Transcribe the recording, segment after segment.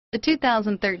The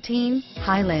 2013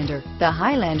 Highlander. The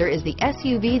Highlander is the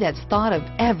SUV that's thought of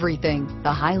everything.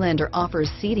 The Highlander offers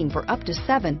seating for up to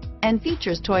 7 and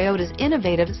features Toyota's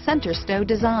innovative center stow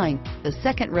design. The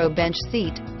second row bench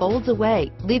seat folds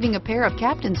away, leaving a pair of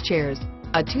captain's chairs.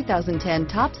 A 2010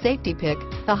 top safety pick,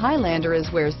 the Highlander is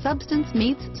where substance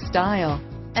meets style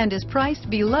and is priced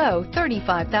below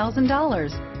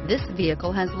 $35,000. This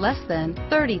vehicle has less than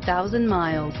 30,000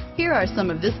 miles. Here are some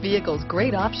of this vehicle's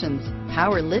great options: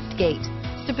 power liftgate,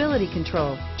 stability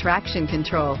control, traction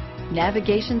control,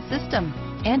 navigation system,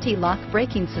 anti-lock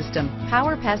braking system,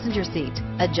 power passenger seat,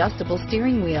 adjustable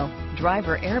steering wheel,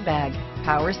 driver airbag,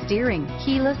 power steering,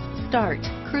 keyless start,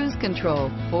 cruise control,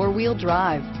 four-wheel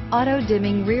drive,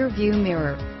 auto-dimming rear view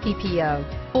mirror,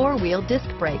 PPO, four-wheel disc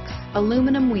brakes,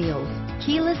 aluminum wheels,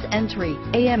 keyless entry,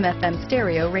 AM/FM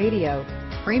stereo radio,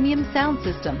 premium sound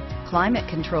system, climate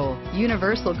control,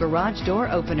 universal garage door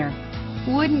opener.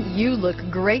 Wouldn't you look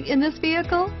great in this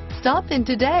vehicle? Stop in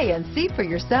today and see for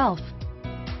yourself.